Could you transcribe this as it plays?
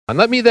And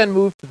let me then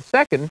move to the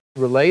second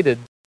related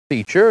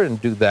feature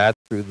and do that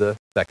through the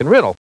second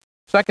riddle.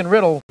 Second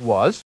riddle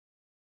was,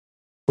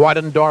 why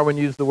didn't Darwin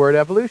use the word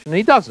evolution? And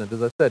he doesn't.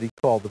 As I said, he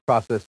called the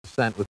process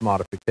descent with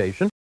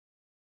modification.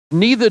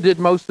 Neither did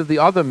most of the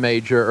other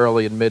major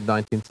early and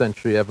mid-19th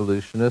century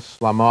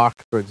evolutionists. Lamarck,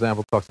 for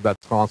example, talks about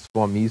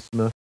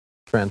transformism,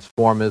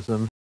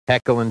 transformism.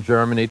 Haeckel in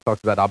Germany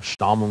talks about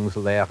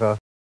Abstammungslehre,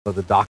 or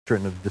the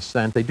doctrine of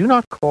descent. They do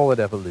not call it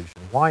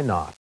evolution. Why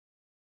not?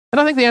 And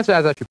I think the answer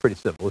is actually pretty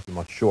simple. This is a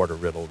much shorter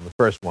riddle than the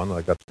first one.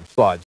 I got some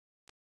slides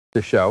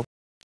to show.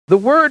 The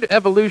word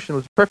evolution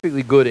was a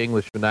perfectly good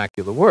English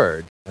vernacular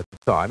word at the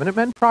time, and it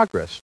meant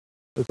progress.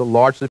 It was a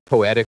largely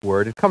poetic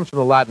word. It comes from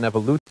the Latin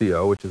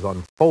evolutio, which is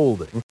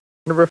unfolding, and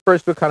it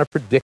refers to a kind of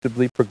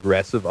predictably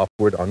progressive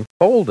upward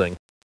unfolding.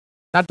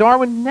 Now,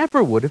 Darwin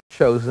never would have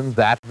chosen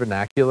that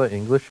vernacular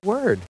English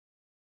word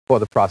for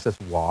the process.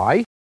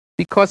 Why?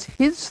 Because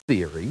his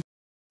theory,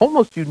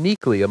 almost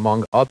uniquely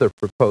among other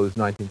proposed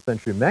 19th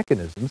century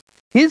mechanisms,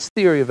 his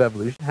theory of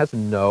evolution has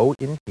no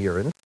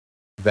inherent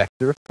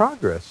vector of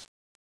progress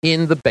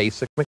in the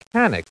basic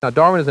mechanics. Now,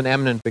 Darwin is an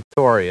eminent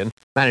Victorian,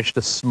 managed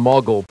to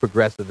smuggle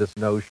progressivist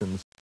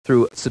notions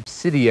through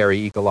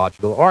subsidiary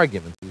ecological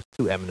arguments. He was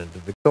too eminent a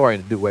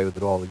Victorian to do away with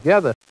it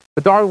altogether.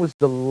 But Darwin was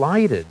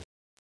delighted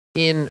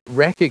in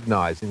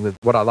recognizing that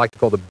what I like to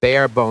call the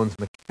bare bones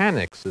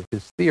mechanics of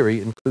his theory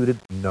included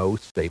no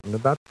statement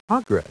about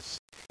progress.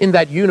 In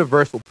that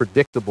universal,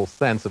 predictable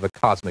sense of a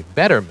cosmic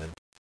betterment,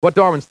 what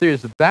Darwin's theory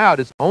is about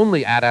is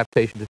only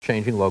adaptation to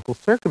changing local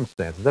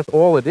circumstances. That's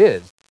all it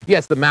is.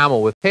 Yes, the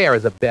mammal with hair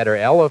is a better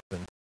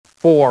elephant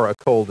for a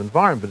cold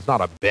environment, but it's not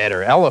a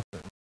better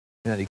elephant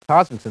in any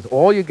cosmic sense.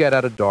 All you get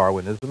out of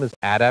Darwinism is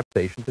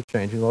adaptation to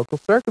changing local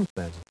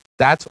circumstances.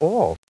 That's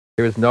all.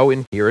 There is no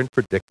inherent,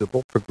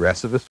 predictable,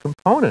 progressivist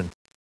component.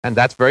 And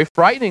that's very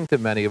frightening to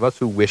many of us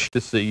who wish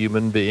to see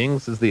human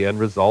beings as the end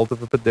result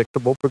of a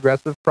predictable,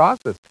 progressive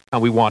process.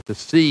 And we want to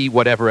see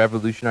whatever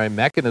evolutionary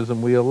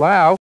mechanism we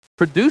allow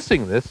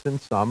producing this in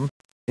some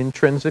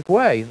intrinsic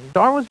way.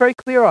 Darwin was very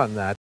clear on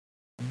that.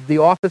 The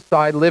office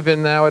I live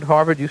in now at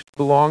Harvard used to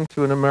belong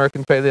to an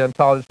American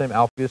paleontologist named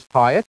Alpheus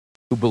Hyatt,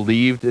 who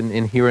believed in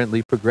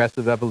inherently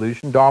progressive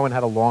evolution. Darwin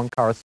had a long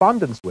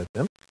correspondence with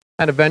him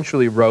and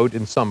eventually wrote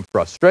in some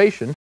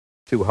frustration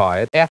to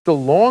Hyatt, after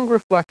long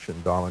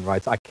reflection, Darwin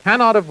writes, I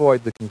cannot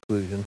avoid the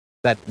conclusion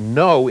that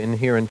no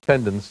inherent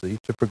tendency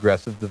to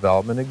progressive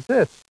development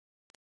exists.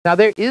 Now,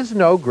 there is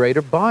no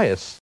greater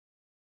bias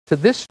to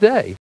this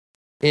day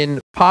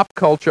in pop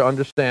culture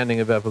understanding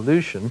of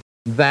evolution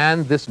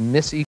than this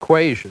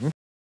misequation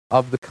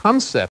of the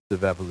concept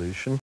of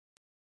evolution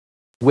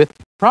with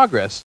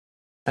progress.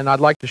 And I'd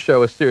like to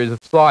show a series of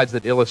slides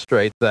that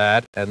illustrate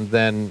that and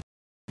then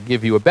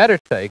give you a better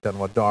take on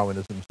what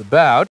Darwinism is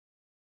about.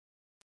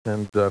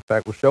 And in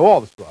fact, we'll show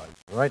all the slides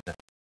right now.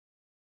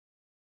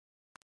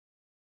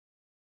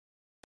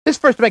 This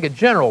first to make a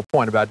general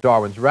point about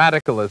Darwin's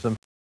radicalism.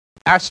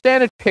 Our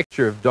standard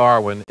picture of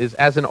Darwin is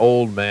as an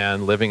old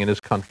man living in his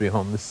country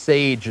home, the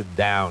sage of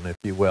Down, if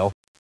you will.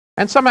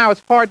 And somehow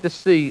it's hard to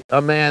see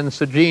a man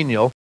so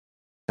genial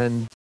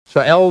and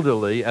so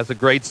elderly as a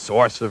great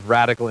source of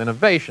radical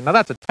innovation. Now,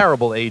 that's a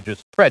terrible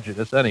ageist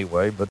prejudice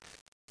anyway, but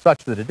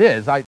such that it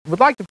is. I would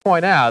like to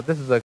point out, this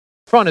is a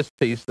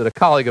frontispiece that a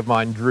colleague of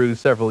mine drew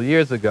several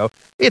years ago.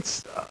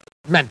 It's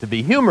meant to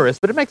be humorous,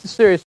 but it makes a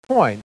serious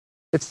point.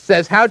 It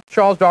says how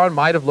Charles Darwin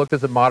might have looked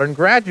as a modern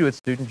graduate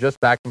student just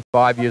back from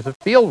 5 years of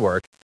field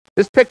work.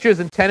 This picture is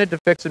intended to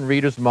fix in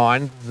readers'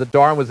 minds that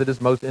Darwin was at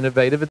his most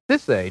innovative at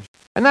this age.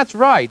 And that's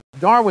right.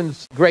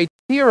 Darwin's great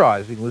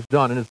theorizing was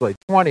done in his late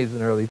 20s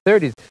and early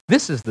 30s.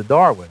 This is the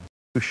Darwin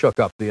who shook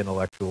up the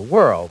intellectual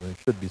world, and it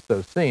should be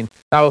so seen.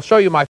 Now, I'll show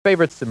you my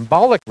favorite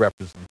symbolic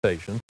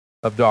representation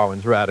of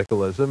Darwin's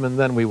radicalism, and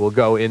then we will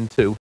go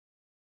into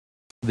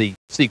the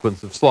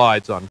sequence of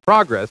slides on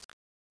progress.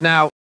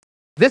 Now,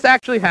 this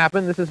actually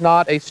happened. This is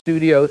not a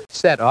studio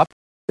setup.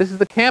 This is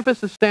the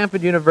campus of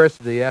Stanford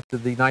University after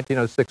the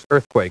 1906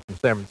 earthquake in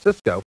San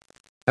Francisco.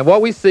 And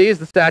what we see is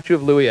the statue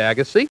of Louis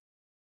Agassiz,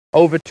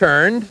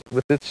 overturned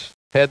with its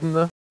head in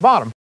the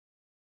bottom.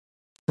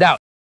 Now,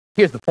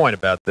 here's the point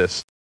about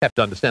this. You have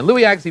to understand.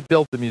 Louis Agassiz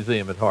built the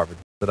museum at Harvard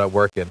that I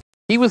work in.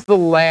 He was the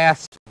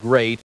last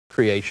great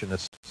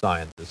creationist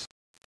scientist.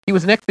 He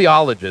was an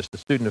ichthyologist, a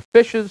student of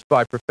fishes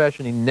by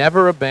profession. He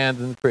never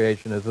abandoned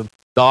creationism,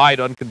 died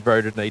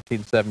unconverted in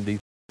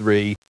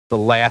 1873, the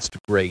last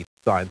great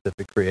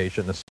scientific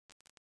creationist.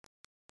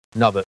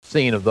 Another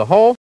scene of the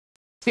whole.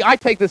 See, I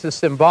take this as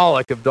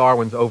symbolic of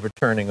Darwin's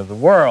overturning of the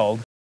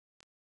world.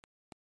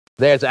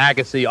 There's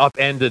Agassiz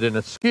upended and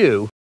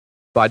askew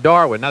by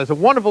Darwin. Now, there's a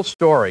wonderful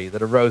story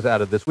that arose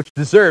out of this, which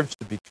deserves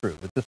to be true,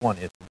 but this one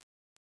isn't.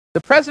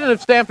 The president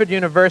of Stanford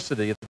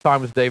University at the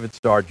time was David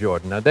Starr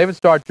Jordan. Now, David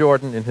Starr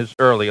Jordan, in his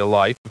earlier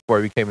life,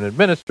 before he became an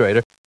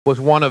administrator, was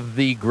one of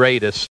the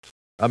greatest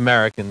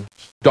American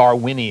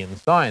Darwinian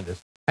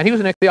scientists. And he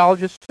was an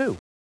ichthyologist, too.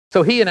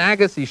 So he and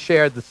Agassiz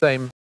shared the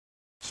same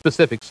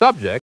specific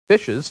subject,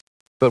 fishes,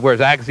 but whereas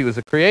Agassiz was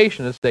a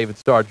creationist, David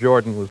Starr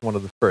Jordan was one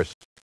of the first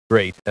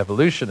great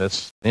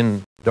evolutionists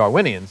in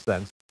Darwinian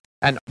sense.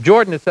 And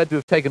Jordan is said to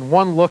have taken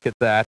one look at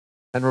that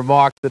and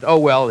remarked that, oh,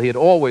 well, he had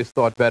always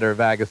thought better of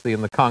Agassiz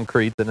in the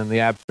concrete than in the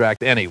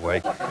abstract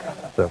anyway.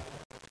 So